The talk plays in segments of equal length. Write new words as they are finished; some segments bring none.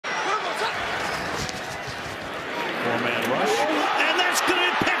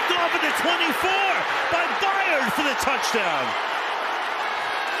touchdown.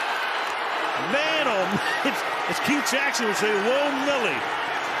 Man, oh man, as Keith Jackson would say, whoa, Millie.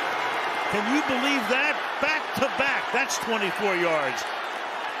 Can you believe that? Back to back. That's 24 yards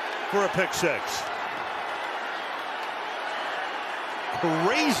for a pick six.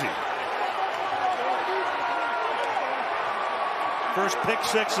 Crazy. First pick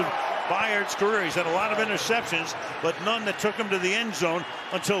six of Bayard's career. He's had a lot of interceptions, but none that took him to the end zone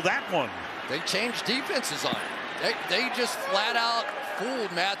until that one. They changed defenses on him. They just flat out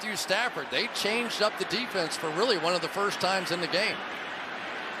fooled Matthew Stafford. They changed up the defense for really one of the first times in the game.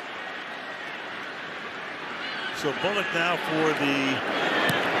 So Bullock now for the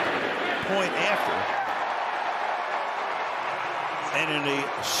point after. And in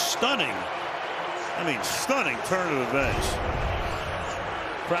a stunning turn of events.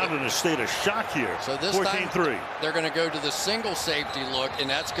 Crowd in a state of shock here. So this 14-3. time they're going to go to the single safety look, and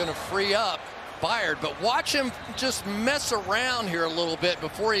that's going to free up Bayard. But watch him just mess around here a little bit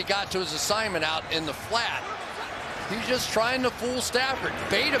before he got to his assignment out in the flat. He's just trying to fool Stafford,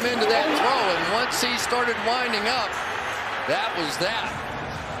 bait him into that throw, and once he started winding up, that was that.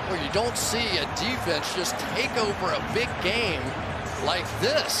 Where you don't see a defense just take over a big game like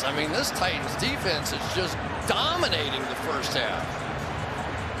this. I mean, this Titans defense is just dominating the first half.